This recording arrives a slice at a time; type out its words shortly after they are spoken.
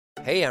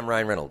Hey, I'm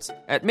Ryan Reynolds.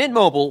 At Mint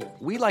Mobile,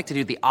 we like to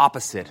do the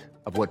opposite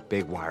of what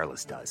Big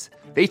Wireless does.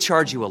 They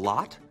charge you a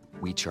lot,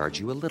 we charge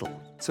you a little.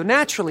 So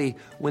naturally,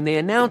 when they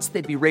announced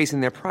they'd be raising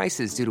their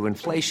prices due to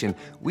inflation,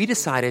 we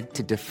decided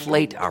to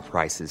deflate our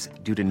prices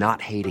due to not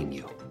hating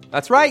you.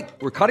 That's right.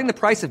 We're cutting the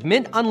price of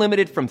Mint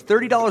Unlimited from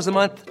 $30 a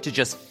month to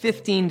just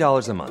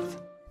 $15 a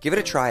month. Give it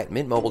a try at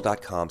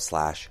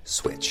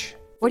mintmobile.com/switch.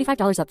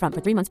 $45 up front for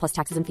 3 months plus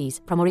taxes and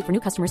fees. Promo rate for new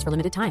customers for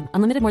limited time.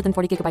 Unlimited more than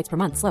 40 gigabytes per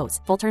month. Slows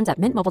full terms at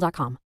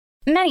mintmobile.com.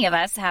 Many of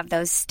us have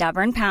those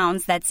stubborn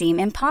pounds that seem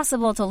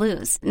impossible to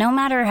lose, no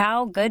matter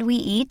how good we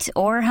eat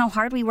or how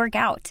hard we work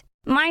out.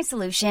 My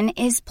solution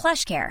is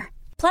PlushCare.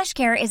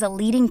 PlushCare is a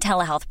leading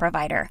telehealth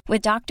provider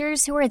with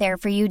doctors who are there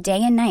for you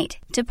day and night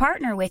to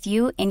partner with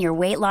you in your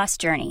weight loss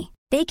journey.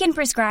 They can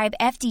prescribe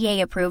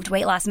FDA-approved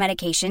weight loss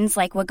medications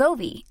like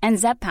Wegovy and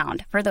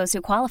Zepbound for those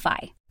who qualify.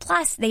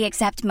 Plus, they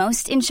accept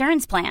most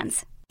insurance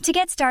plans. To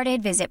get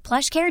started, visit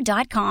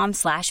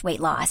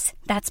plushcare.com/weightloss.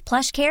 That's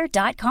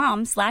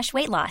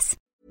plushcare.com/weightloss.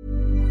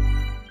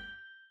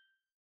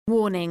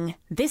 Warning,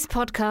 this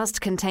podcast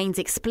contains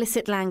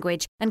explicit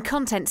language and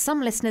content some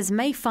listeners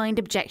may find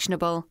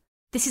objectionable.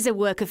 This is a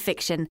work of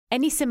fiction.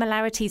 Any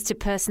similarities to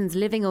persons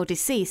living or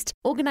deceased,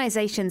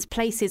 organisations,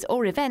 places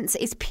or events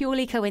is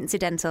purely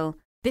coincidental.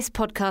 This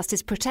podcast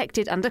is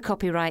protected under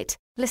copyright.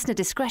 Listener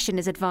discretion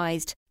is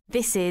advised.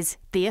 This is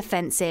The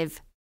Offensive.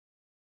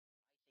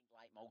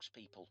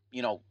 People,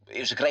 you know, it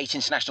was a great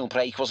international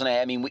break, wasn't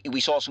it? I mean,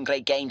 we saw some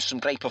great games, some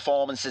great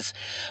performances,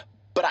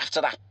 but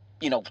after that,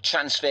 you know,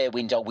 transfer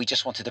window, we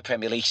just wanted the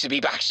Premier League to be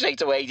back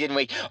straight away, didn't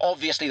we?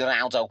 Obviously,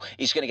 Ronaldo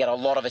is going to get a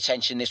lot of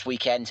attention this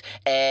weekend.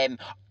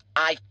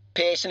 I've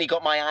personally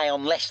got my eye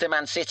on Leicester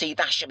Man City.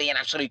 That should be an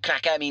absolute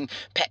cracker. I mean,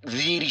 Pep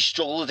really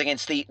struggled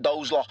against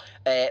those lot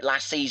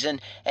last season.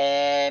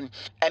 I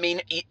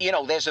mean, you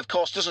know, there's, of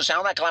course, doesn't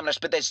sound that glamorous,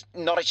 but there's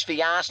Norwich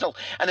v Arsenal,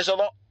 and there's a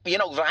lot, you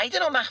know,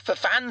 riding on that for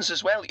fans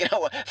as well, you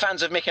know,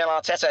 fans of Mikel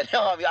Arteta.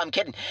 No, I'm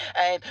kidding.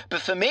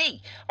 But for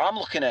me, I'm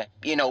looking at,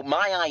 you know,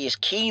 my eye is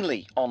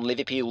keenly on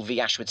Liverpool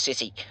v Ashwood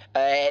City.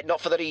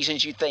 Not for the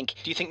reasons you'd think.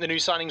 Do you think the new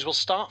signings will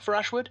start for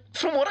Ashwood?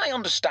 From what I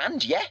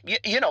understand, yeah.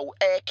 You know,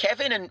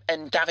 Kevin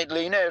and David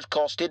Luna, of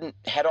course, didn't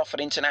head off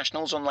for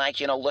internationals, unlike,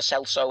 you know, Lo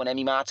Celso and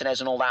Emi Martinez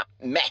and all that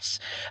mess.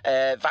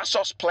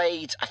 Vassos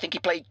played, I think he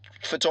played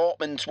for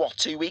Dortmund,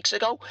 2 weeks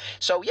ago?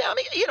 So, yeah, I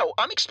mean, you know,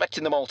 I'm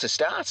expecting them all to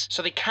start.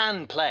 So they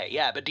can play,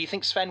 yeah, but do you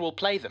think Sven will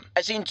play them?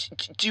 As in,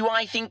 do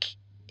I think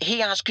he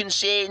has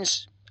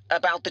concerns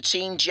about the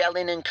team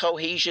gelling and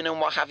cohesion and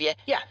what have you?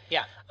 Yeah.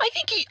 I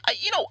think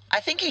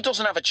he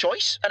doesn't have a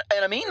choice, and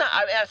I mean that.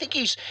 I think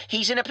he's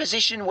in a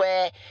position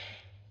where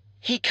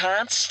he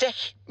can't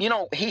stick. You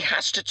know, he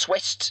has to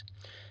twist.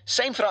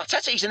 Same for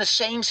Arteta. He's in the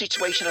same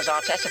situation as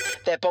Arteta.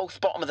 They're both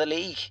bottom of the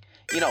league.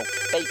 You know,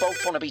 they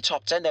both want to be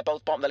top 10. They're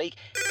both bottom of the league.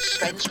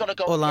 Sven's got to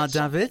go. Hola,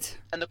 David.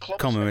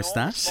 ¿Cómo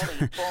estás?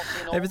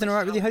 Everything all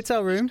right with your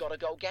hotel room? He's got to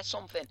go get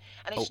something.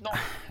 And it's not,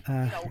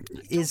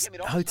 is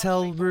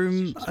hotel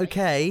room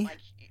okay?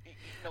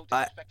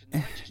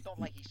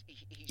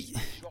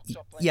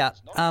 Yeah.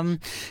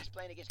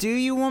 Do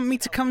you want me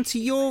to come to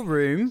your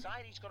room?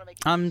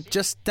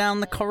 Just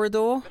down the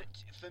corridor.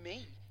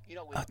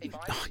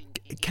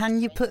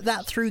 Can you put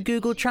that through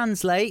Google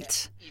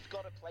Translate?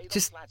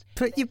 Just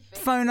put your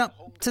phone up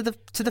to the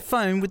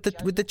phone with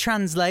the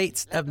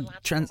translate.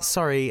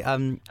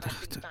 Translation.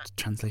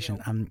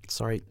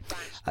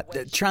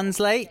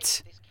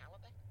 Translate.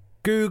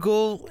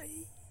 Google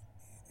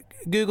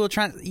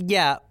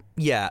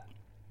Yeah.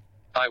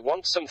 I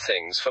want some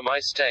things for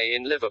my stay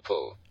in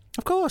Liverpool.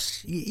 Of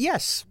course.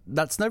 Yes.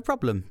 That's no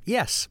problem.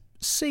 Yes.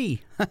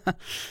 See.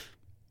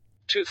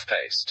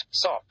 Toothpaste,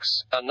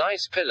 socks, a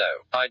nice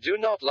pillow. I do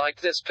not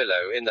like this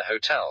pillow in the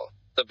hotel.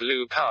 The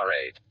Blue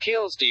Powerade,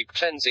 Kiehl's Deep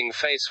Cleansing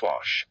Face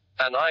Wash,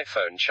 an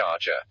iPhone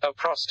charger, a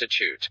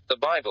prostitute, the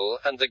Bible,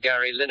 and the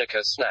Gary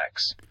Lineker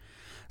snacks.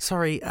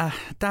 Sorry,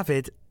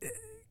 David,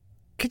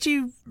 could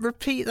you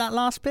repeat that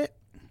last bit?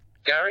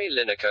 Gary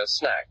Lineker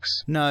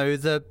snacks. No,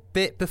 the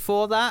bit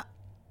before that.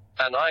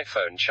 An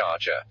iPhone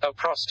charger, a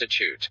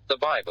prostitute, the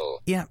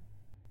Bible. Yeah,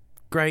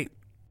 great.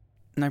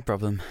 No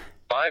problem.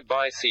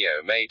 Bye-bye,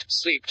 Theo, mate.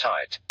 Sleep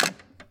tight.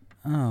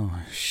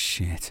 Oh,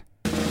 shit.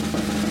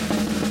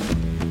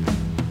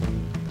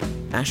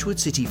 Ashwood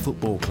City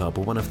Football Club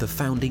were one of the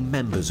founding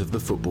members of the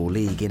Football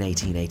League in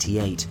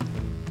 1888.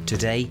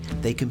 Today,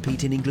 they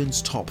compete in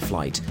England's top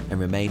flight and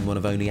remain one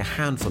of only a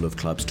handful of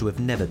clubs to have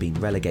never been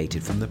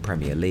relegated from the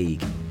Premier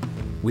League.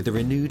 With a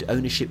renewed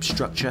ownership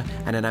structure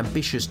and an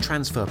ambitious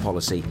transfer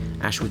policy,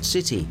 Ashwood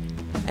City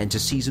enter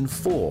Season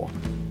 4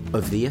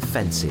 of The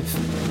Offensive.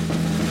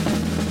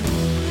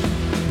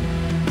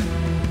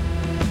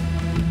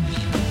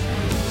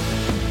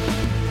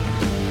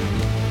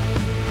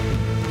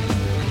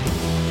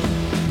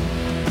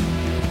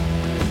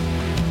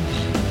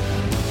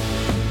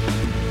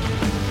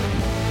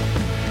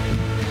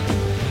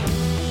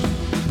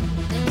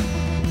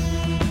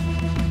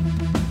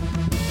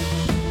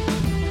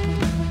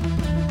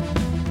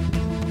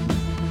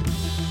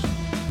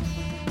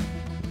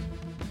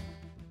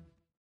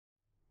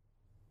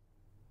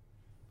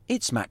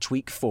 It's match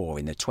week 4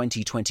 in the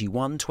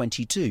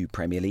 2021-22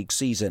 Premier League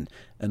season,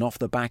 and off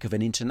the back of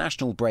an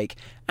international break,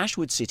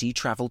 Ashwood City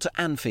travel to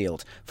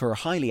Anfield for a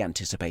highly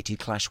anticipated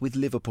clash with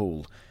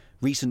Liverpool.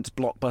 Recent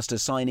blockbuster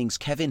signings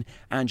Kevin,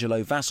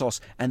 Angelo Vassos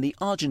and the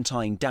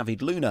Argentine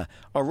David Luna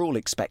are all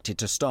expected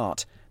to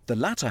start. The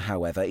latter,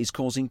 however, is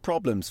causing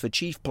problems for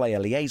Chief Player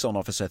Liaison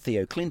Officer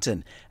Theo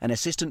Clinton and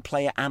Assistant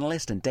Player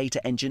Analyst and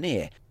Data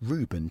Engineer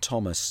Ruben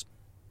Thomas.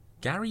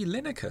 Gary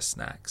Lineker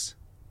snacks?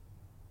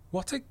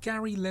 What are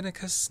Gary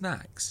Lineker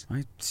snacks?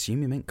 I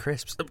assume you meant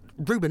crisps.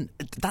 Ruben,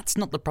 that's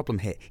not the problem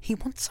here. He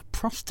wants a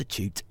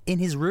prostitute in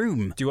his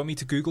room. Do you want me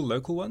to Google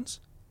local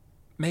ones?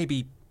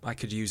 Maybe I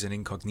could use an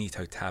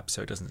incognito tab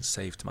so it doesn't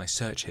save to my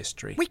search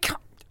history.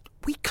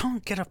 We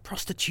can't get a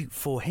prostitute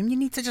for him. You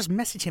need to just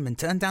message him and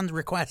turn down the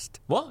request.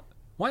 What?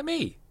 Why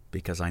me?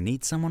 Because I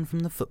need someone from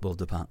the football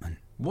department.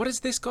 What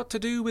has this got to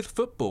do with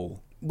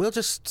football? We'll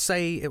just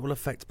say it will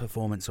affect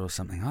performance or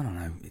something. I don't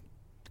know.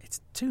 It's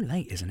too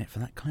late, isn't it, for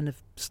that kind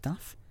of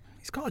stuff?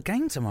 He's got a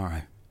game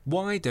tomorrow.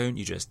 Why don't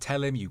you just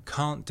tell him you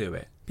can't do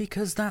it?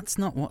 Because that's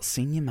not what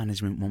senior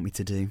management want me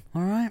to do,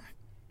 all right?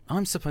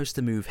 I'm supposed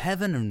to move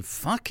heaven and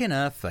fucking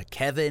earth for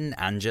Kevin,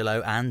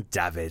 Angelo and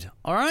David,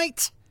 all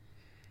right?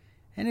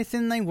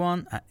 Anything they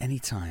want at any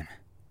time.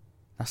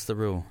 That's the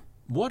rule.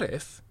 What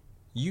if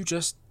you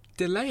just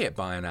delay it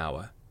by an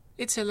hour?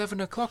 It's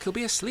 11 o'clock. He'll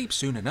be asleep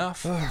soon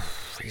enough.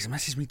 He's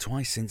messaged me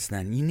twice since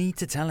then. You need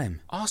to tell him.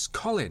 Ask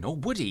Colin or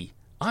Woody.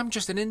 I'm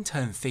just an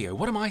intern, Theo.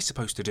 What am I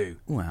supposed to do?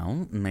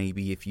 Well,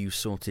 maybe if you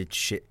sorted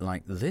shit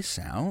like this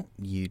out,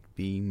 you'd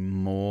be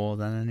more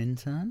than an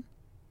intern?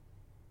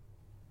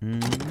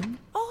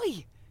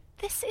 Oi!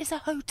 This is a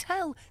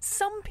hotel.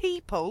 Some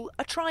people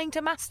are trying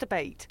to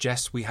masturbate.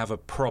 Jess, we have a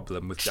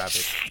problem with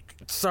David.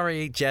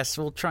 Sorry, Jess.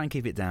 We'll try and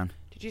keep it down.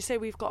 Did you say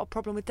we've got a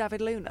problem with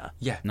David Luna?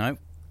 Yeah. No.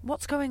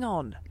 What's going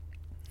on?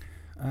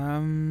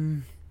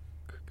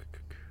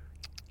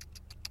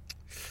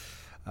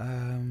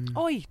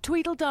 Oi,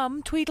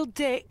 Tweedledum,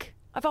 Tweedledick.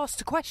 I've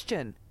asked a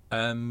question.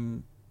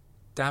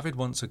 David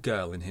wants a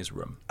girl in his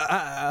room.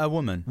 A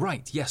woman?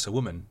 Right, yes, a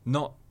woman.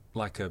 Not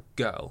like a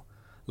girl.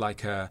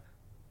 Like a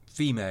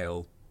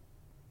female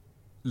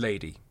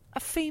lady.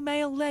 A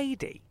female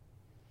lady?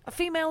 A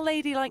female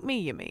lady like me,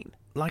 you mean?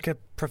 Like a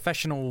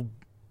professional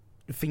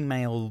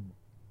female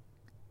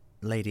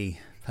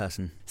lady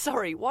person.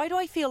 Sorry, why do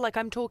I feel like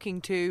I'm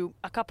talking to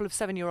a couple of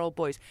 7-year-old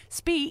boys?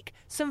 Speak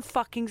some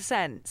fucking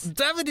sense.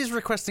 David is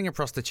requesting a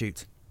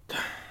prostitute.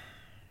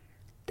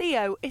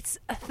 Theo, it's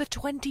the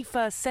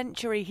 21st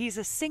century. He's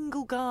a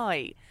single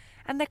guy.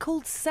 And they're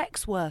called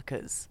sex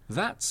workers.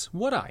 That's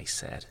what I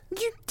said.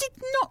 You did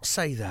not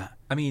say that.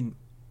 I mean,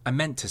 I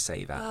meant to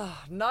say that. Oh,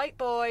 night,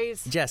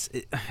 boys. Jess,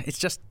 it's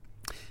just...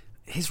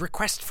 His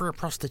request for a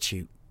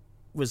prostitute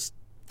was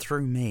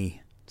through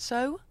me.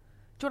 So?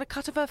 Do you want a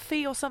cut of her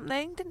fee or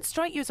something? Didn't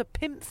strike you as a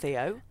pimp,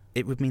 Theo.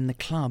 It would mean the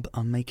club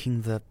are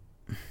making the...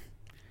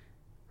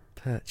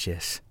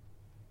 purchase.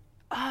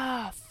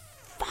 Ah,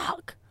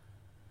 fuck.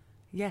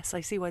 Yes, I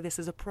see why this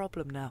is a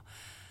problem now.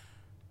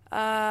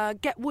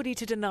 Get Woody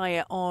to deny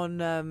it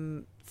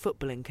on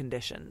footballing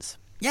conditions.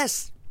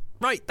 Yes,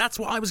 right, that's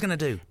what I was going to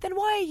do. Then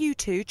why are you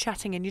two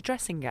chatting in your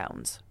dressing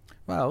gowns?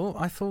 Well,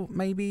 I thought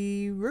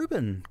maybe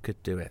Ruben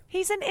could do it.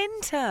 He's an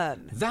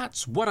intern.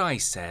 That's what I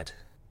said.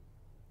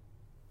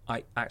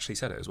 I actually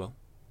said it as well.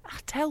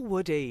 Tell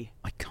Woody.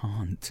 I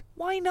can't.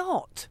 Why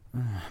not?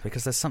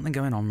 Because there's something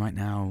going on right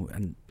now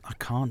and I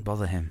can't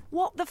bother him.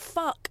 What the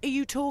fuck are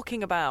you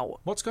talking about?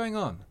 What's going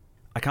on?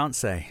 I can't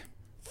say.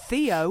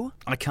 Theo?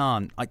 I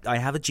can't. I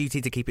have a duty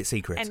to keep it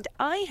secret. And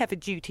I have a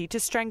duty to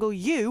strangle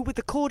you with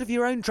the cord of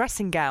your own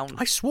dressing gown.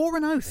 I swore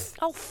an oath.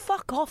 Oh,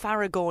 fuck off,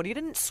 Aragorn. You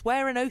didn't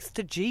swear an oath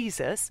to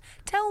Jesus.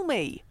 Tell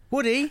me.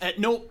 Woody?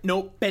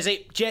 No,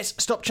 busy. Jess,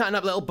 stop chatting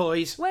up little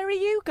boys. Where are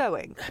you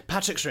going?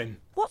 Patrick's room.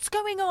 What's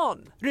going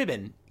on?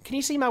 Ruben, can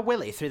you see my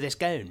willy through this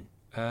gown?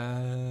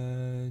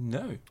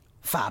 No.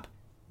 Fab.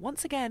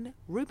 Once again,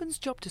 Ruben's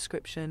job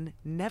description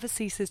never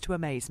ceases to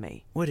amaze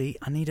me. Woody,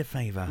 I need a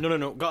favour.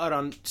 No, got her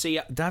on. See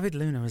ya. David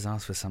Luna has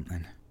asked for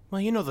something.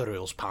 Well, you know the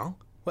rules, pal.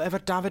 Whatever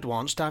David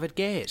wants, David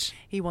gets.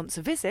 He wants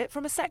a visit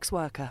from a sex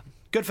worker.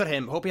 Good for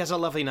him. Hope he has a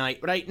lovely night.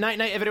 Right, night,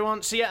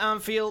 everyone. See ya at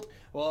Anfield.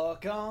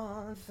 Walk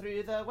on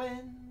through the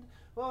wind.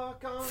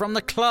 Walk on from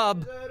the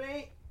club. The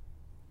rain.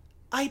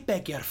 I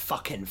beg your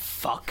fucking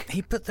fuck.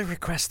 He put the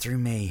request through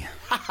me.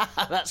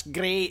 That's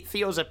great.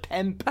 Theo's a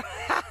pimp.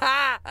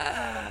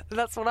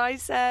 That's what I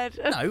said.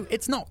 No,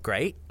 it's not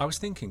great. I was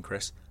thinking,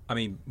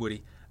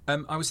 Woody,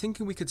 I was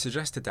thinking we could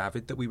suggest to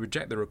David that we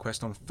reject the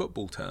request on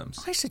football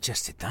terms. I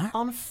suggested that.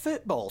 On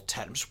football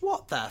terms?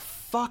 What the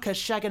fuck has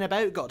shagging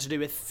about got to do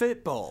with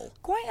football?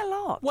 Quite a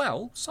lot.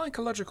 Well,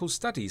 psychological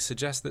studies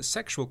suggest that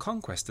sexual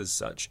conquest as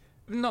such...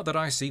 Not that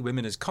I see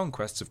women as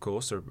conquests, of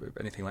course, or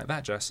anything like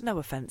that, Jess. No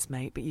offence,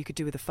 mate, but you could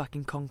do with a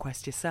fucking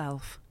conquest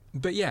yourself.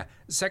 But yeah,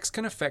 sex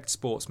can affect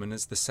sportsmen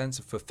as the sense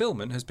of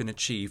fulfilment has been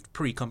achieved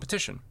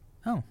pre-competition.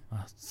 Oh, I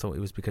thought it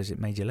was because it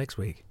made your legs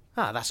weak.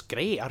 Ah, that's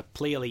great. Our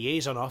player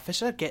liaison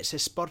officer gets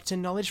his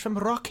sporting knowledge from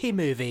Rocky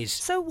movies.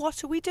 So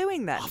what are we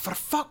doing then? Oh, for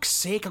fuck's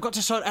sake, I've got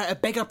to sort out a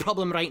bigger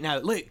problem right now.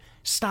 Look,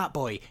 Stat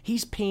Boy,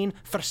 he's paying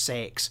for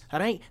sex,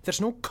 alright? There's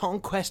no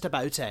conquest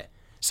about it.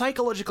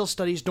 Psychological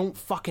studies don't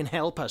fucking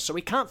help us, so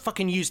we can't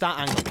fucking use that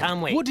angle,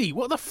 can we? Woody,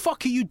 what the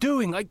fuck are you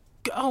doing?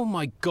 Oh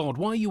my God,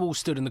 why are you all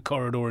stood in the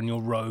corridor in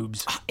your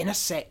robes? In a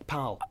sec,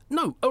 pal.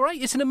 No,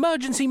 alright, it's an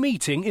emergency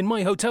meeting in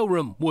my hotel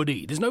room,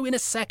 Woody. There's no in a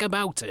sec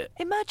about it.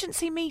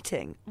 Emergency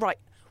meeting? Right,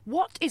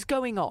 what is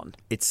going on?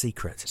 It's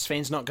secret.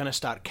 Sven's not going to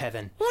start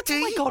Kevin. Woody?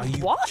 Oh my God, Are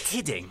you what?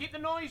 kidding? Keep the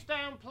noise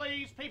down,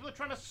 please. People are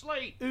trying to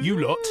sleep. You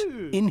lot,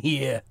 in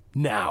here,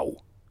 now.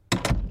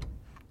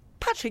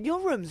 Patrick, your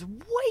room's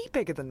way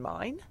bigger than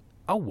mine.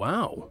 Oh,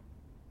 wow.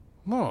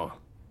 Oh,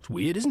 it's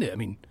weird, isn't it? I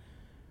mean,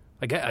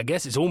 I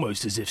guess it's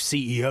almost as if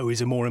CEO is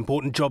a more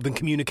important job than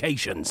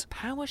communications.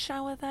 Power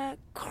shower there?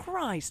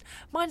 Christ,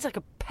 mine's like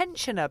a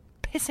pensioner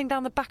pissing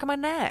down the back of my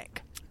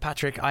neck.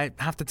 Patrick, I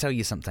have to tell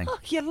you something. Oh,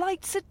 your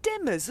lights are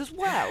dimmers as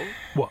well.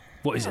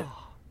 What is it?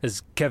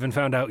 Has Kevin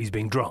found out he's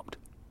being dropped?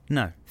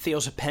 No.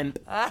 Theo's a pimp.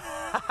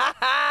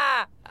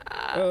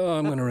 Oh,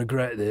 I'm going to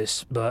regret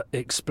this, but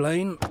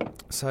explain.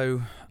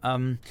 So,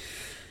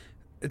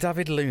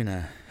 David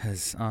Luna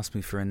has asked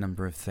me for a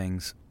number of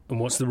things. And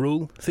what's the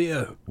rule,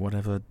 Theo?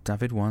 Whatever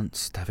David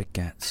wants, David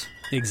gets.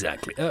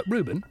 Exactly.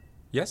 Reuben?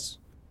 Yes?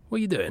 What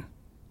are you doing?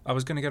 I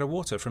was going to get a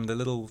water from the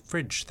little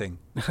fridge thing.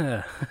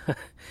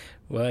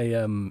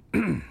 Why,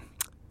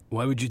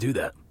 why would you do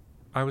that?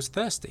 I was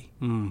thirsty.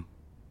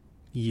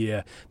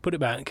 Yeah, put it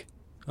back.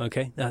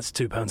 Okay, that's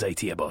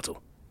 £2.80 a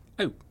bottle.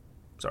 Oh,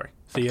 sorry.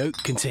 Theo,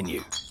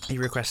 continue. He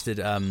requested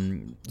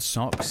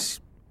socks,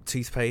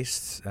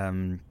 toothpaste,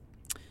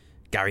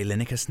 Gary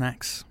Lineker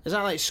snacks. Is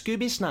that like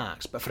Scooby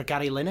snacks, but for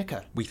Gary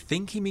Lineker? We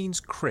think he means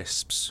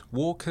crisps.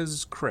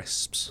 Walker's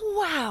crisps.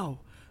 Wow.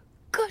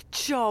 Good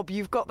job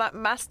you've got that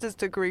master's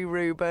degree,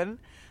 Reuben.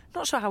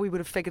 Not sure how we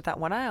would have figured that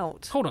one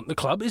out. Hold on, the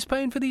club is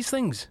paying for these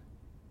things.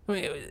 I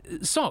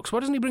mean, socks, why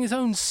doesn't he bring his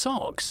own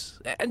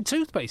socks? And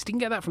toothpaste, he can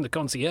get that from the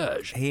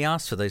concierge. He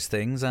asked for those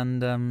things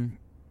and,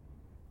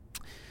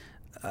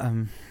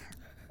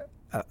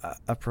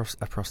 a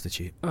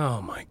prostitute.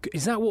 Oh my God,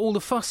 is that what all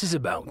the fuss is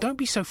about? Don't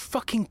be so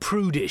fucking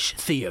prudish,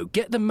 Theo.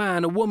 Get the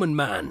man a woman,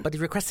 man. But he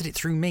requested it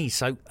through me,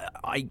 so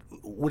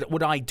do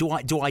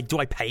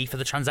I pay for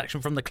the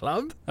transaction from the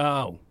club?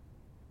 Oh.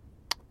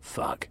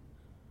 Fuck.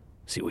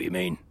 See what you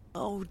mean.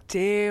 Oh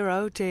dear,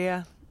 oh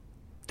dear.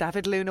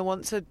 David Luna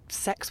wants a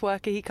sex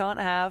worker he can't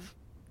have.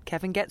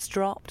 Kevin gets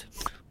dropped.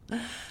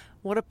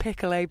 What a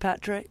pickle, eh,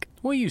 Patrick?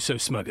 What are you so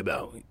smug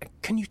about?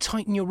 Can you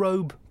tighten your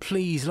robe,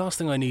 please? Last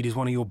thing I need is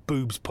one of your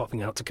boobs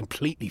popping out to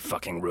completely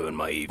fucking ruin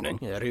my evening.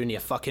 Yeah, ruin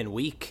your fucking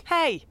week.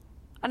 Hey,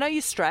 I know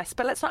you're stressed,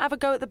 but let's not have a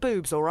go at the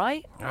boobs, all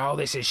right? Oh,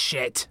 this is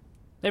shit.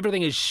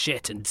 Everything is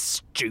shit and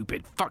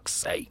stupid. Fuck's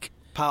sake.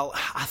 Pal,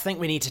 I think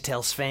we need to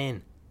tell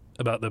Sven.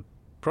 About the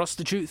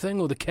prostitute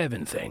thing or the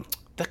Kevin thing?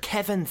 The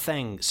Kevin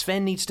thing.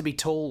 Sven needs to be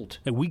told.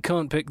 We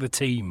can't pick the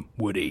team,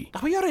 Woody.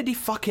 We already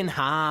fucking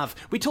have.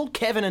 We told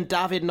Kevin and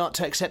David not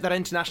to accept their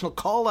international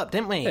call-up,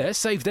 didn't we? Yeah,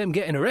 save them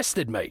getting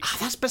arrested, mate.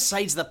 That's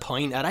besides the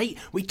point, alright?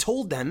 We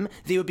told them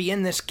they would be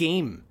in this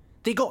game.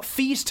 They got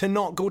fees to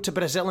not go to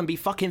Brazil and be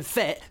fucking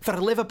fit for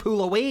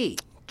Liverpool away.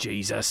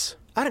 Jesus.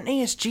 Aren't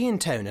ASG in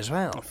town as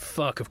well? Oh,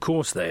 fuck, of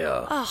course they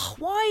are. Ugh,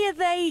 why are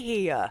they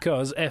here?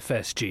 Because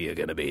FSG are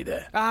going to be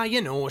there.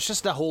 You know, it's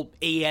just the whole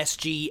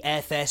ASG,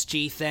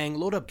 FSG thing.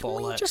 Load of bollocks.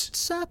 Can we just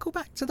circle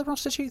back to the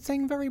prostitute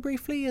thing very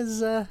briefly,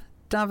 as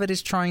David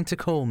is trying to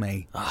call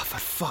me? For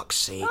fuck's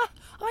sake.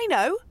 I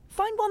know.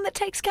 Find one that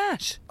takes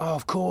cash. Oh,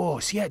 of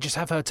course. Yeah, just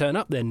have her turn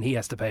up, then he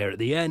has to pay her at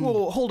the end.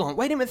 Whoa, hold on.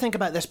 Why didn't we think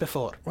about this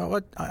before?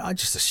 Well, I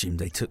just assumed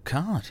they took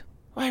card.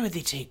 Why would they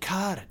take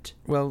card?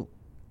 Well,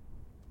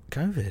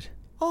 COVID.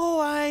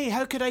 Oh, aye,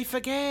 how could I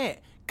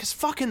forget? 'Cause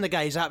fucking the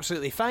guy's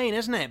absolutely fine,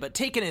 isn't it? But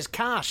taking his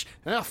cash,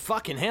 oh,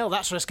 fucking hell,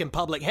 that's risking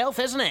public health,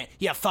 isn't it?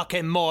 You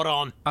fucking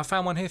moron. I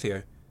found one here,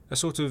 Theo. A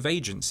sort of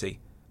agency.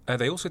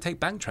 They also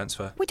take bank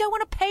transfer. We don't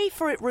want to pay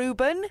for it,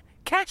 Reuben.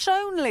 Cash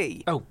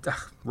only. Oh,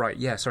 right,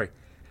 yeah, sorry.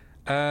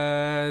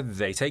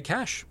 They take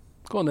cash.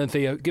 Go on then,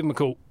 Theo, give him a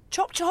call.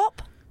 Chop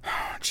chop.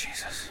 Oh,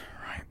 Jesus,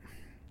 right.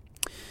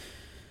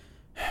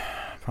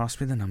 Pass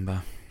me the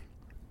number.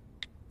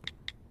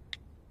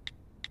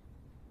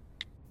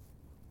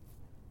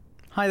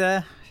 Hi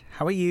there.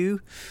 How are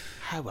you?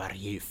 How are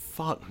you?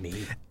 Fuck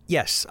me.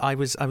 Yes, I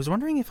was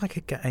wondering if I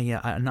could get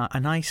a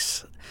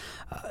nice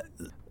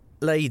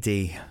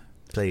lady,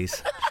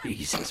 please.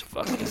 Jesus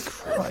fucking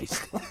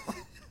Christ.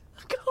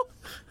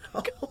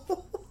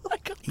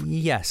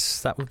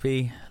 Yes, that would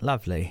be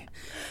lovely.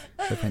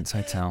 The Prince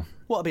Hotel.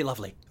 What'd be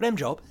lovely? Rem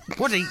job.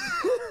 Woody.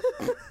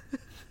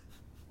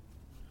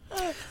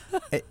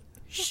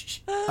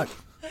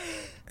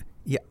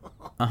 Yeah.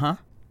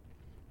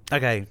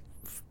 Okay.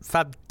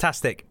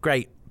 Fabtastic.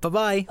 Great.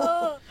 Bye-bye.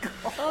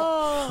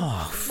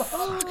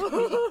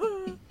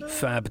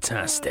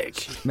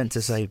 Fabtastic. Meant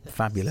to say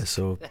fabulous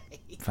or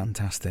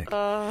fantastic.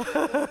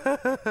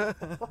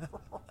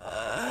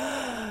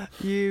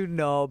 You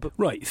knob.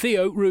 Right,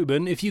 Theo,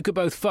 Ruben, if you could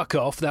both fuck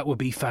off, that would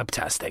be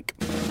fabtastic.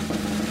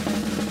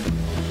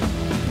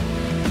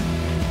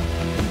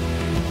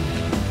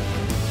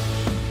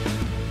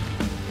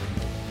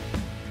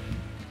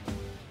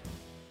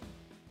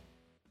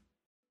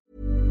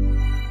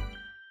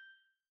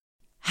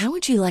 How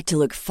would you like to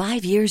look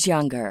 5 years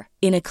younger?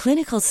 In a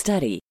clinical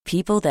study,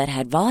 people that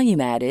had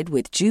volume added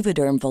with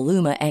Juvederm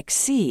Voluma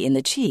XC in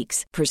the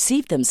cheeks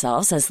perceived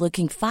themselves as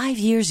looking 5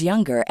 years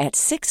younger at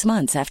 6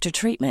 months after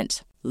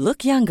treatment.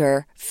 Look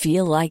younger,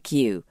 feel like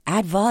you.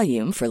 Add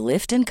volume for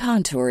lift and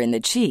contour in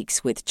the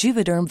cheeks with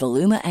Juvederm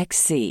Voluma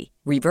XC.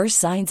 Reverse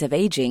signs of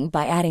aging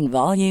by adding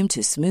volume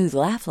to smooth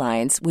laugh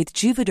lines with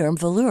Juvederm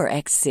Volure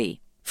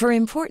XC. For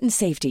important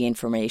safety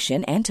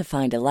information and to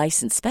find a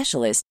licensed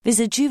specialist,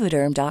 visit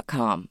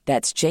Juvederm.com.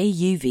 That's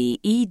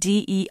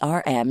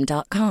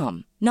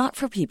JUVEDERM.com. Not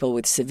for people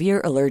with severe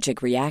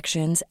allergic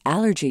reactions,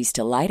 allergies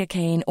to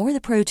lidocaine, or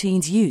the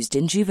proteins used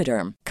in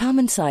Juvederm.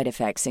 Common side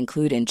effects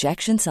include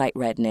injection site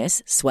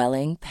redness,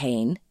 swelling,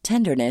 pain,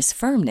 tenderness,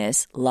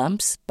 firmness,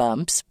 lumps,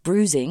 bumps,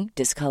 bruising,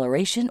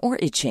 discoloration, or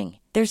itching.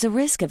 There's a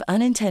risk of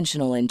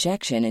unintentional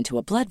injection into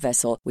a blood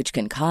vessel, which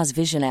can cause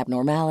vision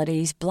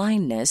abnormalities,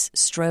 blindness,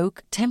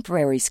 stroke,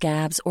 temporary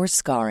scabs, or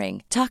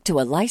scarring. Talk to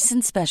a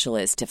licensed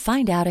specialist to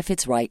find out if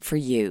it's right for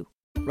you.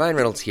 Ryan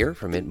Reynolds here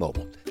from Mint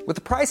Mobile. With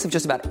the price of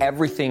just about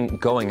everything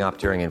going up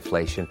during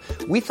inflation,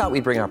 we thought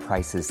we'd bring our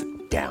prices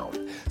down.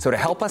 So to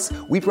help us,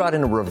 we brought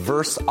in a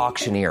reverse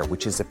auctioneer,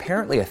 which is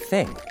apparently a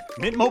thing.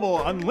 Mint Mobile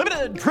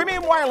Unlimited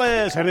Premium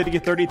Wireless. How to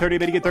get 30, 30,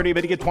 bit to get 30,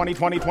 bit to get 20,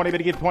 20, 20, bit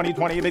to get 20,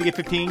 20, bit to get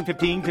 15,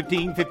 15,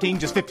 15, 15,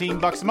 just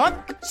 $15 a month?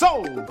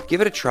 Sold!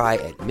 Give it a try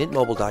at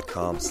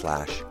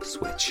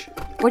mintmobile.com/switch.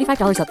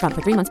 $45 up front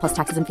for 3 months plus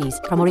taxes and fees.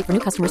 Promo rate for new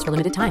customers for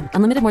limited time.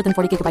 Unlimited more than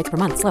 40 gigabytes per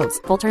month. Slows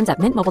full terms at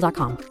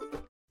mintmobile.com.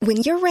 When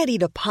you're ready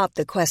to pop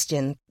the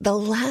question, the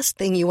last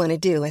thing you want to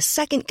do is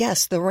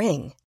second-guess the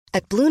ring.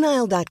 At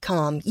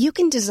BlueNile.com, you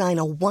can design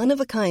a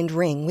one-of-a-kind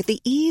ring with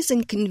the ease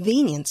and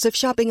convenience of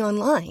shopping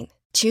online.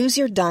 Choose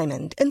your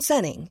diamond and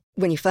setting.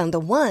 When you find the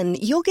one,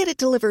 you'll get it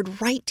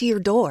delivered right to your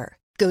door.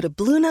 Go to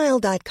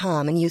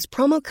BlueNile.com and use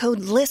promo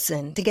code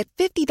LISTEN to get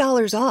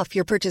 $50 off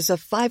your purchase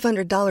of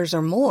 $500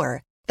 or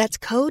more. That's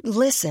code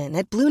LISTEN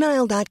at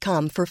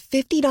BlueNile.com for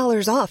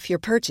 $50 off your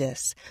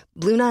purchase.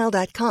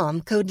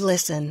 BlueNile.com, code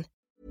LISTEN.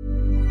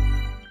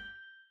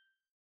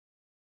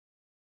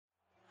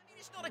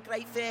 Not a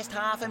great first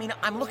half. I mean,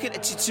 I'm looking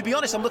at, to be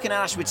honest, I'm looking at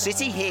Ashwood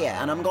City here,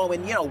 and I'm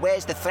going,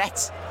 where's the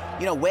threat?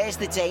 Where's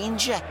the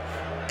danger?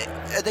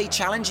 Are they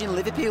challenging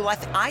Liverpool?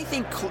 I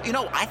think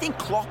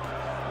Klopp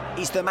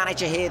is the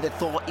manager here that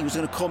thought he was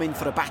going to come in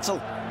for a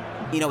battle.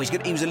 He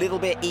was a little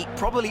bit, he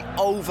probably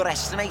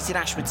overestimated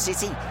Ashwood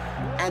City,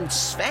 and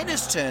Sven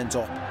has turned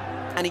up.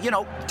 And,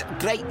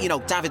 great,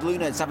 David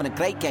Luna is having a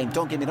great game,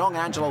 don't get me wrong,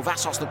 Angelo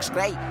Vassos looks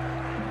great.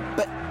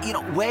 But,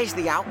 where's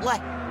the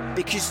outlet?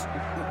 Because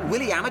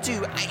Willie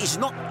Amadou he's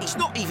not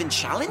even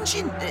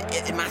challenging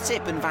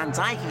Matip and Van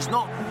Dijk. He's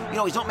not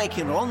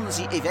making runs.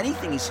 If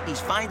anything,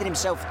 he's finding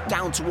himself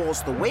down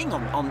towards the wing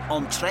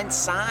on Trent's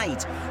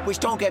side. Which,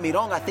 don't get me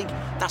wrong, I think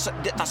that's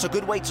a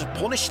good way to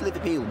punish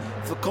Liverpool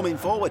for coming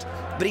forward.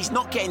 But he's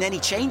not getting any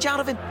change out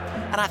of him.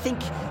 And I think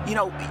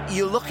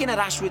you're looking at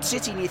Ashwood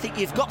City and you think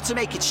you've got to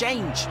make a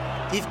change.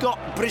 You've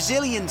got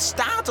Brazilian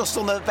Stardust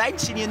on the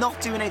bench and you're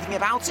not doing anything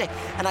about it.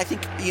 And I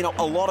think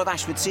a lot of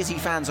Ashwood City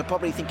fans are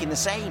probably thinking the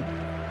same.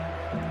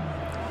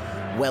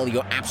 Well,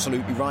 you're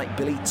absolutely right,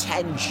 Billy.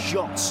 10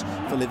 shots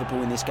for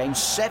Liverpool in this game,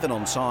 7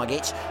 on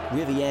target.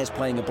 Rivier's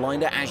playing a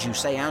blinder. As you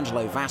say,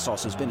 Angelo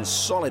Vassos has been as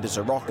solid as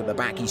a rock at the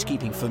back. He's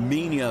keeping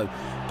Firmino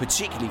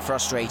particularly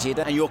frustrated.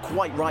 And you're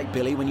quite right,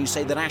 Billy, when you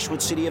say that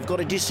Ashwood City have got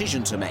a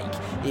decision to make.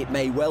 It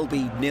may well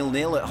be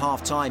 0-0 at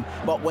half-time,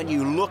 but when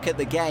you look at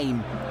the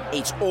game,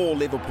 it's all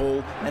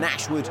Liverpool, and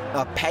Ashwood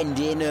are penned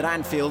in at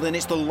Anfield, and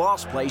it's the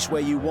last place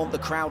where you want the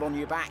crowd on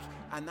your back,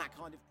 and that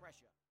kind of pressure.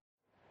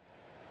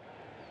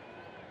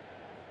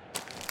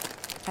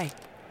 Hey,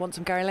 want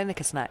some Gary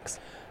Lineker snacks?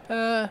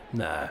 Nah,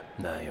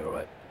 you're all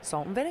right.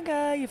 Salt and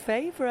vinegar, your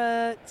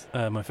favourite.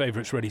 My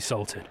favourite's ready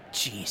salted.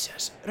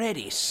 Jesus,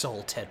 ready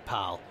salted,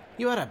 pal.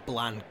 You are a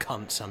bland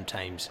cunt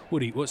sometimes.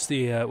 Woody, what's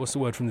the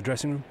word from the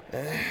dressing room?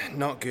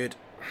 Not good.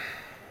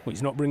 Well,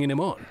 he's not bringing him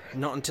on?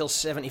 Not until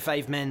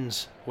 75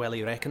 mins, well,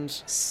 he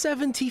reckons.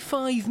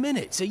 75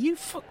 minutes? Are you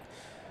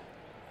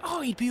Oh,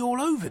 he'd be all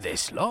over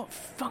this lot.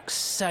 Fuck's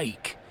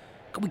sake.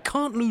 We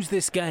can't lose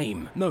this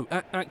game. No,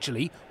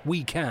 actually,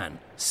 we can.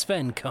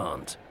 Sven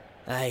can't.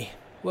 Aye.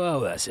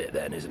 Well, that's it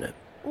then, isn't it?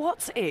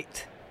 What's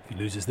it? If he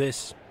loses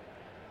this,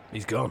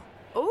 he's gone.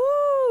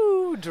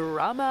 Ooh,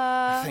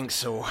 drama. I think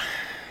so.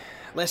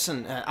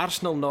 Listen,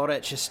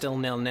 Arsenal-Norwich is still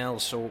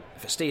 0-0, so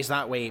if it stays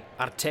that way,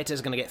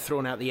 Arteta's going to get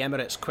thrown out the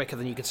Emirates quicker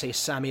than you could say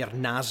Samir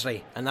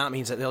Nasri, and that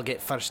means that they'll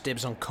get first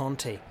dibs on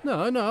Conte.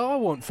 No, I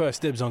want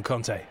first dibs on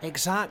Conte.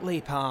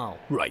 Exactly, pal.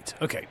 Right,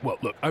 okay, well,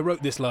 look, I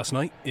wrote this last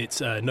night. It's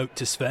a note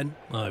to Sven.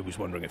 I was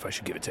wondering if I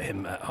should give it to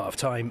him at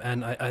half-time,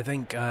 and I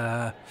think,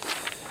 I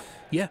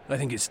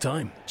think it's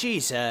time.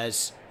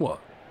 Jesus. What?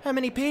 How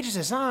many pages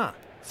is that?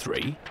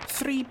 3.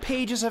 3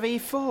 pages of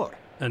A4?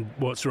 And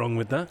what's wrong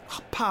with that? Oh,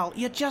 pal,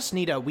 you just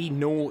need a wee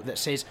note that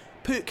says,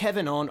 put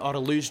Kevin on or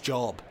lose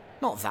job.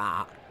 Not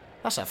that.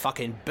 That's a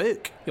fucking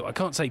book. Yo, I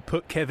can't say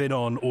put Kevin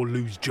on or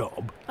lose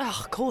job. Oh,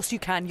 of course you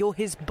can. You're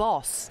his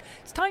boss.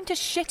 It's time to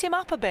shit him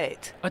up a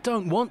bit. I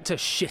don't want to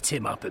shit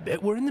him up a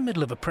bit. We're in the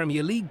middle of a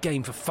Premier League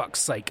game, for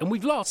fuck's sake, and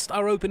we've lost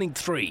our opening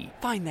 3.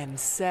 Fine then,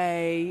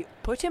 say,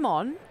 put him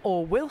on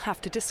or we'll have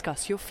to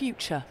discuss your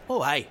future.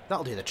 Oh, aye,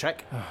 that'll do the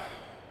trick.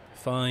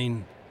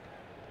 Fine.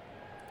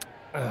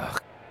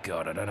 Ugh,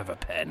 God, I don't have a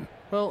pen.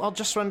 Well, I'll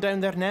just run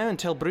down there now and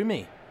tell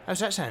Broomy. How's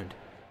that sound?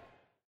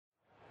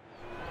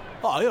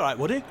 Oh, you alright,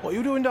 Woody? What are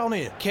you doing down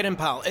here? Kidding,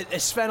 pal.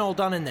 Is Sven all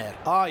done in there?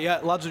 Ah, yeah,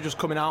 lads are just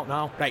coming out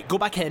now. Right, go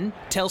back in,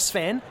 tell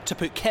Sven to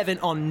put Kevin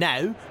on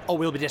now, or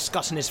we'll be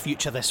discussing his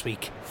future this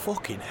week.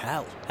 Fucking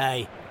hell.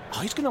 Aye. Oh,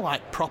 he's gonna,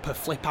 proper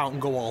flip out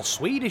and go all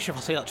Swedish if I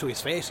say that to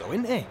his face, though,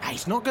 isn't he? Aye,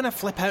 he's not gonna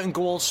flip out and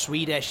go all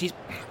Swedish.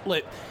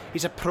 Look,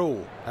 he's a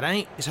pro,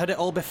 alright? He's had it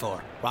all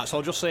before. Right, so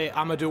I'll just say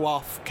Amadou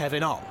off,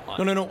 Kevin on.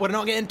 No, we're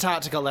not getting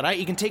tactical, alright?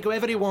 He can take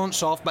whoever he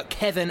wants off, but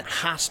Kevin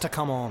has to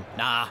come on.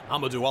 Nah,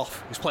 Amadou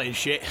off. He's playing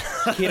shit.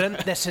 Kieran,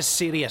 this is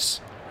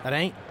serious,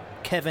 alright?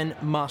 Kevin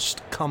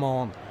must come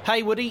on.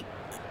 Hi, Woody.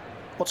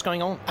 What's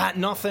going on?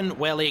 Nothing,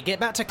 Welly. Get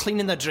back to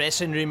cleaning the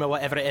dressing room or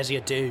whatever it is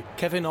you do.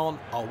 Kevin on,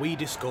 or we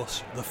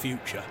discuss the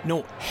future.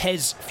 No,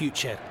 his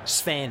future.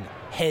 Sven,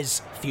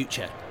 his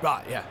future.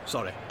 Right, yeah,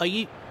 sorry. Are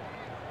you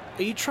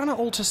trying to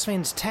alter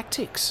Sven's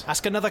tactics?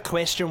 Ask another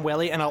question,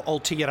 Welly, and I'll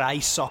alter your eye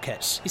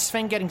sockets. Is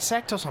Sven getting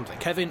sacked or something?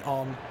 Kevin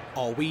on,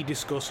 or we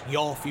discuss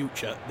your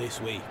future this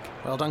week.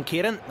 Well done,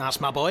 Kieran.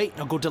 That's my boy.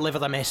 Now go deliver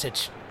the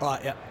message.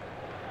 Right, yeah.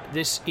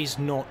 This is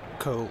not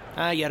cool.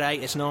 You're right,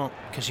 it's not,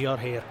 because you're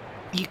here.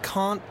 You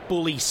can't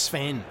bully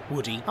Sven,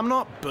 Woody. I'm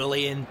not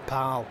bullying,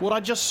 pal. What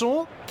I just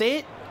saw,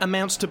 that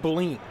amounts to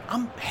bullying.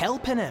 I'm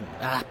helping him.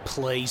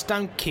 Please,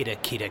 don't kid a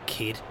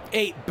kid.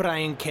 Hey,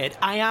 Brian kid,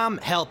 I am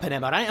helping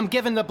him, alright? I'm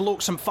giving the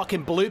bloke some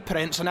fucking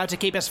blueprints on how to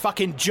keep his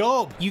fucking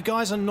job. You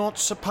guys are not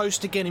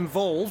supposed to get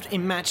involved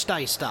in match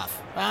day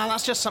stuff.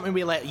 That's just something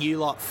we let you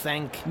lot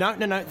think. No,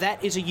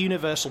 that is a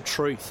universal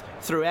truth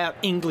throughout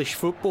English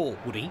football,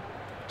 Woody.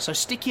 So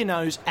stick your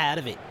nose out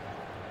of it.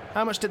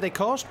 How much did they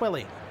cost,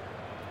 Willie?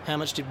 How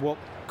much did what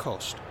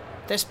cost?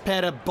 This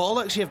pair of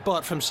bollocks you've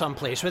bought from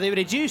someplace, were they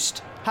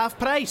reduced? Half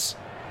price?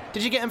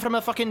 Did you get them from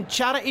a fucking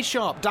charity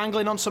shop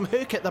dangling on some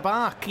hook at the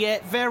back? Yeah,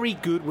 very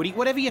good, Woody.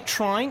 Whatever you're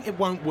trying, it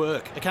won't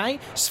work,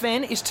 okay?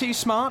 Sven is too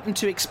smart and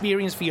too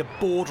experienced for your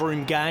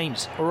boardroom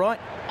games,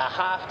 alright? A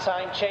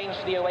half-time change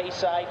for the away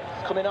side.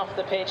 Coming off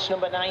the pitch,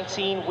 number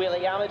 19,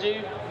 Willie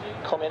Amadou.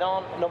 Coming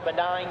on, number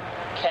 9,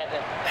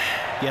 Kevin.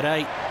 You're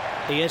right.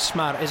 He is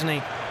smart, isn't he?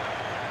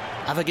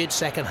 Have a good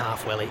second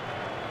half, Willie.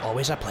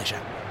 Always a pleasure.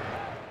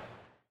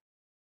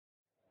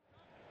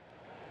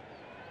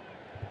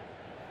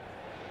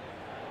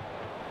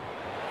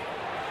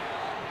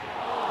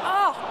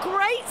 Oh,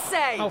 great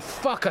save! Oh,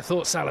 fuck, I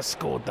thought Salah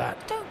scored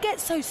that. Don't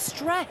get so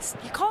stressed.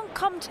 You can't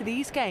come to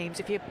these games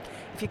if you're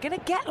going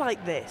to get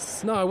like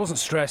this. No, I wasn't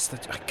stressed.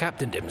 I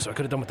captained him, so I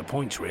could have done with the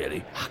points,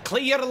 really.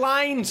 Clear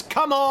lines,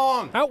 come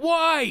on! Out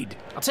wide!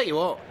 I'll tell you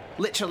what,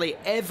 literally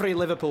every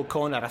Liverpool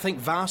corner, I think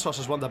Vassos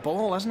has won the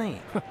ball, hasn't he?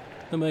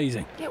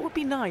 Amazing. Yeah, it would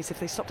be nice if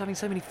they stopped having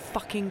so many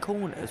fucking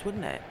corners,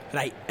 wouldn't it?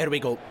 Right, here we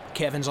go.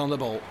 Kevin's on the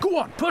ball. Go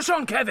on, push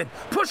on, Kevin!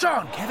 Push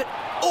on! Kevin!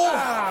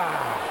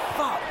 Oh!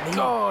 Fuck me.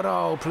 God,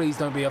 oh, please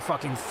don't be a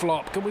fucking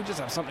flop. Can we just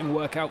have something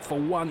work out for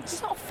once?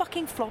 He's not a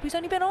fucking flop. He's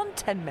only been on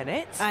 10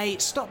 minutes. Hey,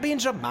 stop being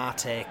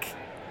dramatic.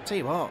 Tell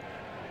you what,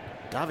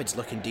 David's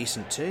looking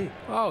decent too.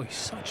 Oh, he's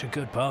such a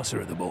good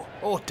passer of the ball.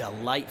 Oh,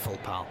 delightful,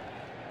 pal.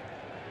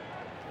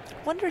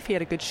 Wonder if he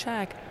had a good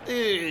shag.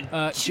 Dude,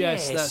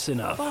 Jess, that's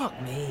enough.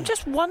 Fuck me. I'm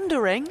just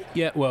wondering.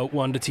 Yeah, well,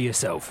 wonder to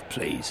yourself,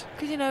 please.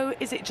 Because,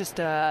 is it just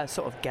a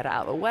sort of get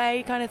out of the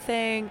way kind of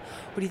thing?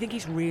 Or do you think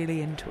he's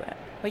really into it?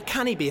 Like,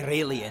 can he be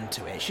really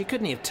into it? She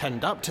couldn't have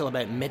turned up till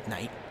about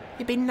midnight.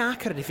 He'd be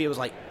knackered if he was,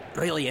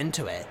 really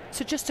into it.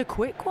 So just a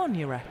quick one,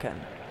 you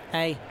reckon?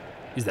 Hey.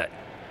 Is that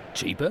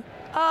cheaper?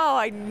 Oh,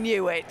 I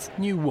knew it.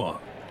 Knew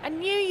what? I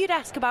knew you'd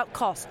ask about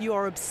cost. You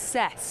are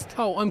obsessed.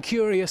 Oh, I'm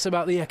curious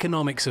about the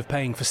economics of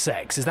paying for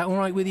sex. Is that all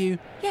right with you?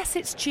 Yes,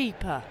 it's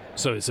cheaper.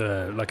 So it's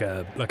like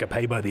a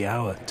pay by the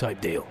hour type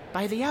deal.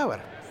 By the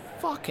hour?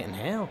 Fucking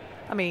hell.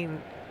 I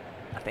mean,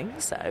 I think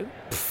so.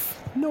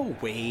 Pfft, no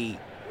way.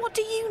 What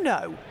do you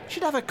know?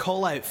 She'd have a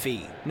call-out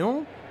fee,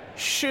 no?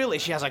 Surely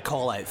she has a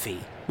call-out fee.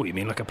 What, you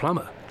mean like a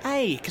plumber?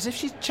 Aye, because if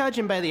she's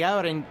charging by the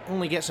hour and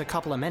only gets a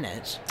couple of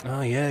minutes... Oh,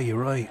 yeah, you're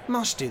right.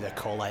 Must do the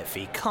call-out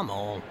fee, come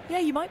on. Yeah,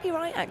 you might be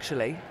right,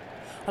 actually.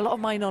 A lot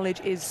of my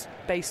knowledge is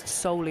based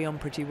solely on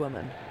Pretty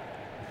Woman.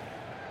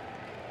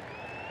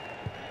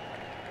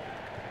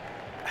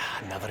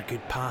 Another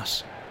good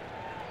pass.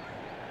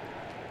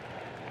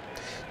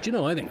 Do you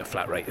know, I think a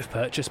flat rate of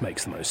purchase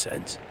makes the most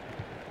sense.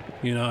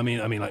 You know, I mean,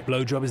 like,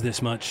 blowjob is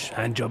this much,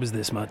 handjob is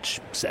this much,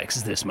 sex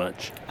is this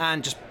much.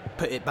 And just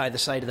put it by the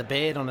side of the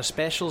bed on a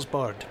specials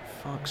board.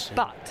 Fuck's sake.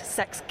 But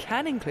sex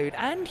can include,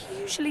 and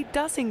usually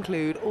does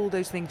include, all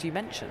those things you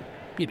mentioned.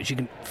 Yeah, but you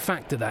can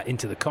factor that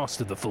into the cost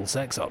of the full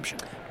sex option.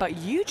 But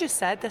you just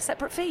said they're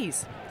separate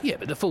fees. Yeah,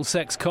 but the full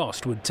sex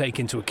cost would take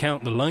into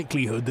account the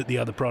likelihood that the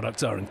other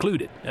products are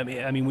included. I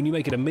mean, when you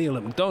make it a meal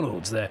at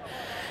McDonald's, they're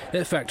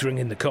factoring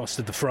in the cost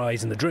of the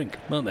fries and the drink,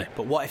 aren't they?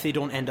 But what if they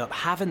don't end up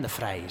having the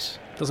fries?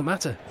 Doesn't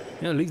matter.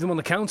 Leave them on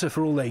the counter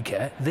for all they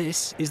care.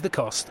 This is the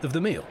cost of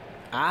the meal.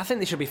 I think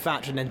they should be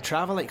factoring in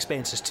travel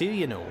expenses too,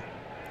 you know.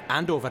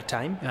 And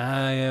overtime.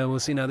 Yeah, we'll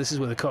see. Now, this is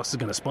where the costs are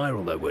going to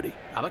spiral, though, Woody.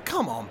 But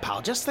come on, pal.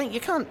 Just think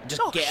you can't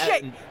just get shit.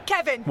 out and...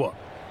 Kevin! What?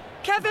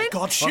 Kevin!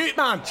 God, shoot,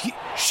 man!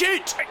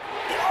 Shoot!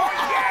 Oh,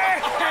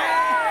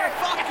 yeah!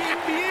 Fucking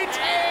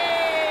beauty!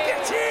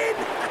 Get in!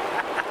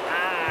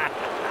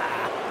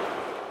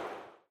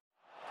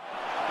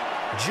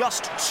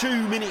 Just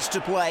 2 minutes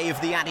to play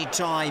of the added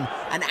time,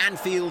 and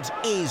Anfield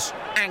is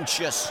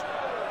anxious.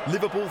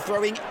 Liverpool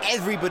throwing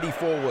everybody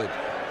forward.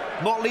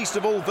 Not least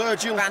of all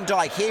Virgil van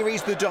Dijk. Here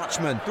is the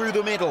Dutchman through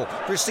the middle,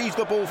 receives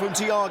the ball from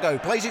Thiago,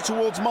 plays it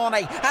towards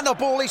Mane, and the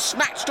ball is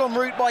snatched en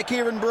route by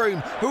Kieran Broom,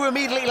 who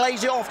immediately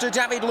lays it off to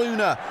David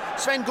Luna.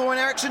 Sven-Goran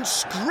Eriksson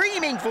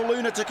screaming for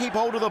Luna to keep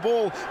hold of the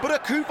ball, but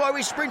Akufo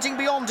is sprinting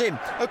beyond him.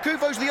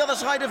 Akufo's the other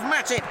side of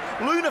Matip.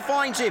 Luna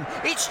finds him.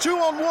 It's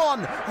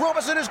 2-on-1.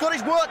 Robertson has got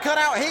his work cut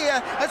out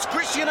here as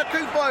Christian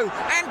Akufo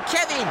and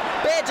Kevin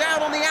bear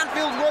down on the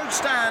Anfield Road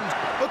stand.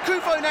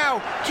 Akufo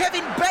now,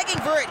 Kevin begging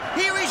for it.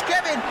 Here is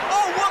Kevin.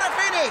 Oh, what a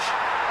finish!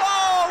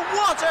 Oh,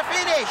 what a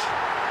finish!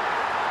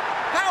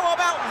 How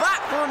about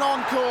that for an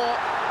encore?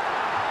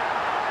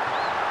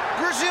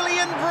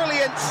 Brazilian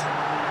brilliance,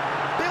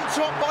 built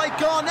up by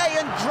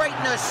Ghanaian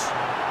greatness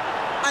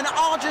and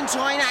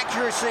Argentine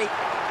accuracy.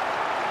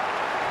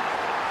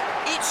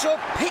 It's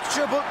a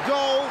picture-book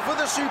goal for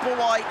the Super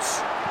Whites.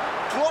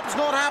 Klopp's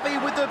not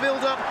happy with the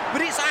build-up,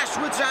 but it's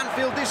Ashwood's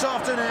Anfield this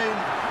afternoon.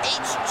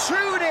 It's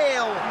 2-0,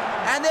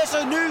 and there's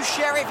a new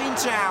sheriff in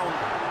town.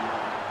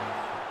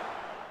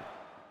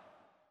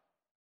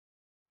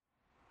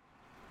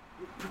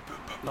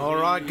 All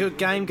right, good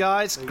game,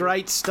 guys.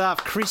 Great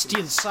stuff.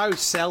 Christian, so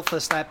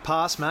selfless that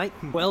pass, mate.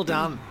 Well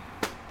done.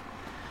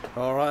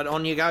 All right,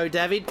 on you go,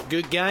 David.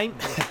 Good game.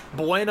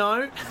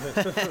 Bueno.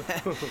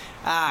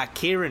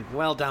 Kieran,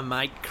 well done,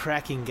 mate.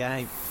 Cracking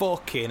game.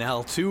 Fucking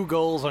hell, 2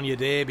 goals on your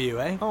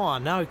debut, eh? Oh, I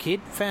know, kid.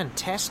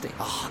 Fantastic.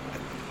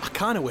 I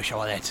kind of wish I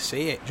were there to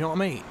see it, do you know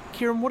what I mean?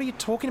 Kieran, what are you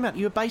talking about?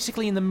 You were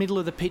basically in the middle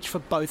of the pitch for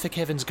both of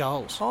Kevin's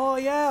goals. Oh,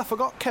 yeah, I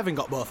forgot Kevin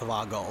got both of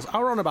our goals. I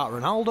were on about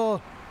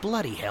Ronaldo.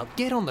 Bloody hell,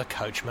 get on the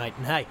coach, mate,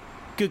 and hey,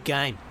 good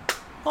game.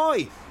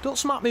 Oi, don't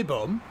smack me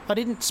bum. I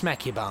didn't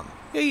smack your bum.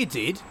 Yeah, you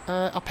did.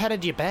 I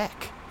patted your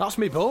back. That's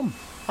me bum.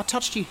 I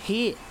touched you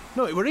here.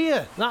 No, it were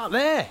here. That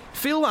there.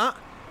 Feel that?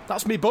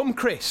 That's me bum,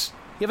 Chris.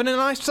 You having a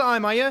nice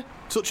time, are you?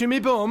 Touching me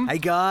bum? Hey,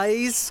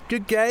 guys.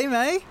 Good game,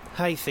 eh?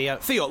 Hey, Theo.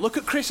 Theo, look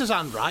at Chris's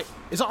hand, right?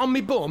 Is that on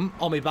me bum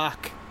or me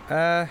back?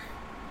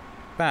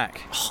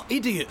 Back. Oh,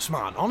 idiots,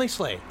 man,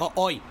 honestly.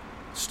 Oi,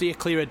 steer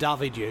clear of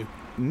David, you.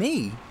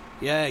 Me?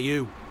 Yeah,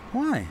 you.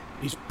 Why?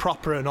 He's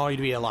proper annoyed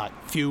with you, like,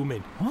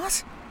 fuming.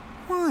 What?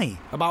 Why?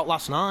 About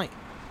last night.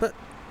 But,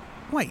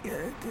 wait,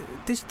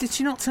 did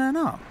she not turn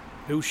up?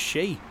 Who's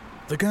she?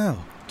 The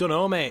girl.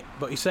 Dunno, mate,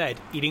 but he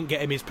said he didn't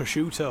get him his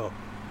prosciutto.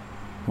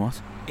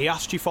 What? He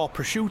asked you for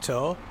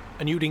prosciutto,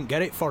 and you didn't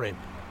get it for him.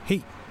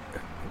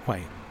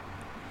 Wait.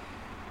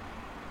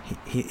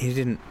 He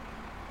didn't...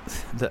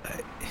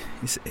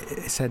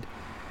 It said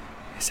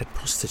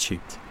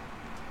prostitute.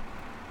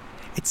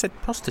 It said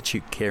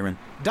prostitute, Kieran.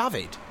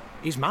 David?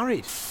 He's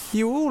married.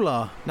 You all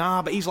are.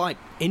 Nah, but he's, like,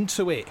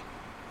 into it.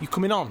 You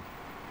coming on?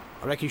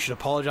 I reckon you should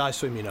apologise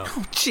to him, you know.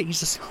 Oh,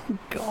 Jesus. Oh,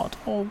 God.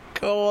 Oh,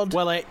 God.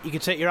 Well, you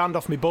can take your hand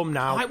off me bum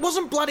now. I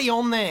wasn't bloody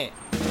on there.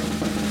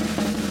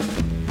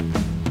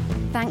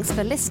 Thanks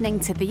for listening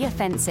to The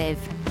Offensive.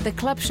 The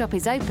club shop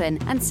is open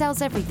and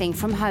sells everything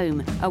from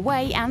home,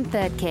 away and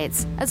third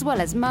kits, as well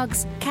as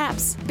mugs,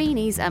 caps,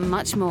 beanies and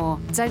much more.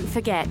 Don't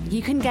forget,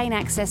 you can gain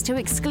access to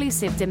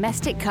exclusive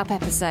Domestic Cup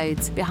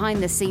episodes,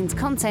 behind-the-scenes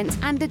content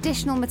and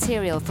additional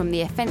material from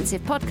The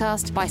Offensive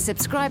podcast by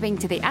subscribing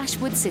to the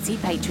Ashwood City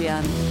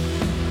Patreon.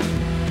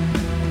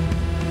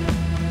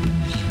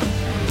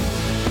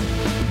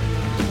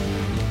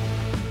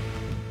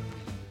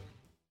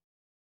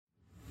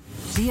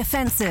 The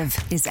Offensive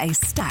is a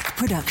Stack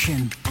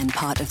production and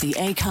part of the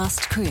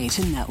Acast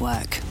Creator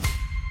Network.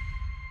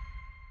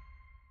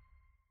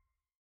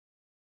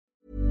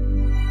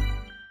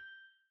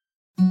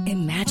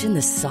 Imagine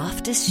the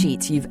softest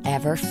sheets you've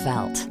ever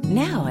felt.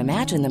 Now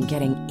imagine them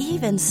getting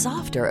even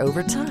softer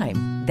over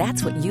time.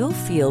 That's what you'll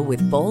feel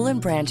with Boll &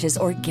 Branch's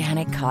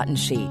organic cotton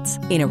sheets.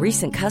 In a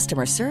recent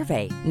customer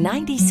survey,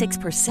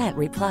 96%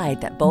 replied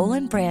that Boll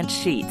 & Branch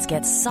sheets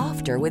get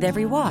softer with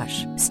every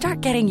wash.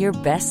 Start getting your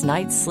best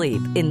night's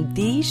sleep in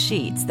these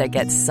sheets that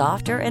get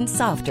softer and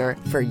softer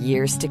for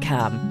years to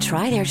come.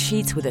 Try their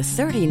sheets with a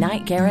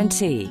 30-night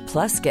guarantee.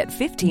 Plus, get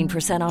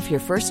 15% off your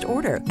first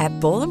order at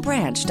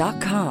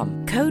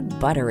bollandbranch.com. Code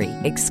BUTTERY.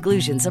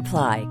 Exclusions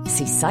apply.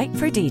 See site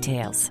for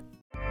details.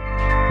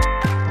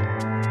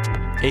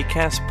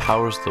 Acast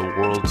powers the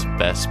world's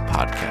best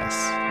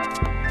podcasts.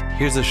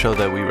 Here's a show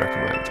that we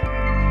recommend.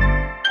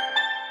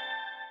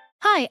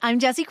 Hi, I'm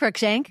Jessie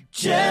Cruikshank.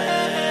 Jessie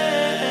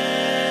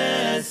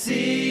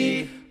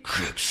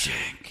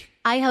Cruikshank.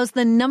 I host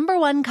the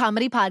 #1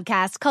 comedy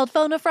podcast called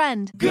Phone a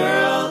Friend.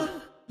 Girl,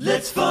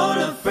 let's phone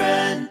a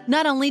friend.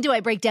 Not only do I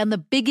break down the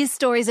biggest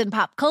stories in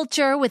pop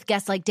culture with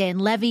guests like Dan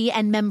Levy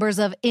and members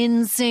of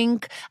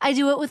NSYNC, I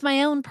do it with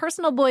my own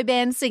personal boy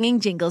band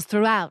singing jingles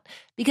throughout.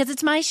 Because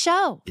it's my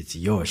show. It's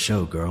your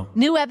show, girl.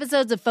 New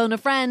episodes of Phone a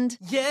Friend.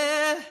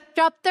 Yeah.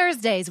 Drop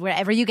Thursdays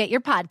wherever you get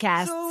your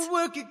podcasts. So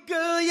work it,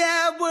 girl,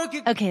 yeah, work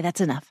it. Okay, that's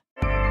enough.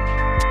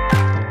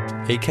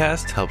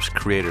 Acast helps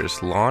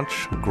creators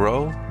launch,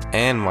 grow,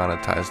 and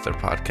monetize their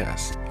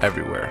podcasts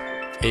everywhere.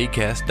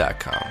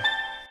 Acast.com.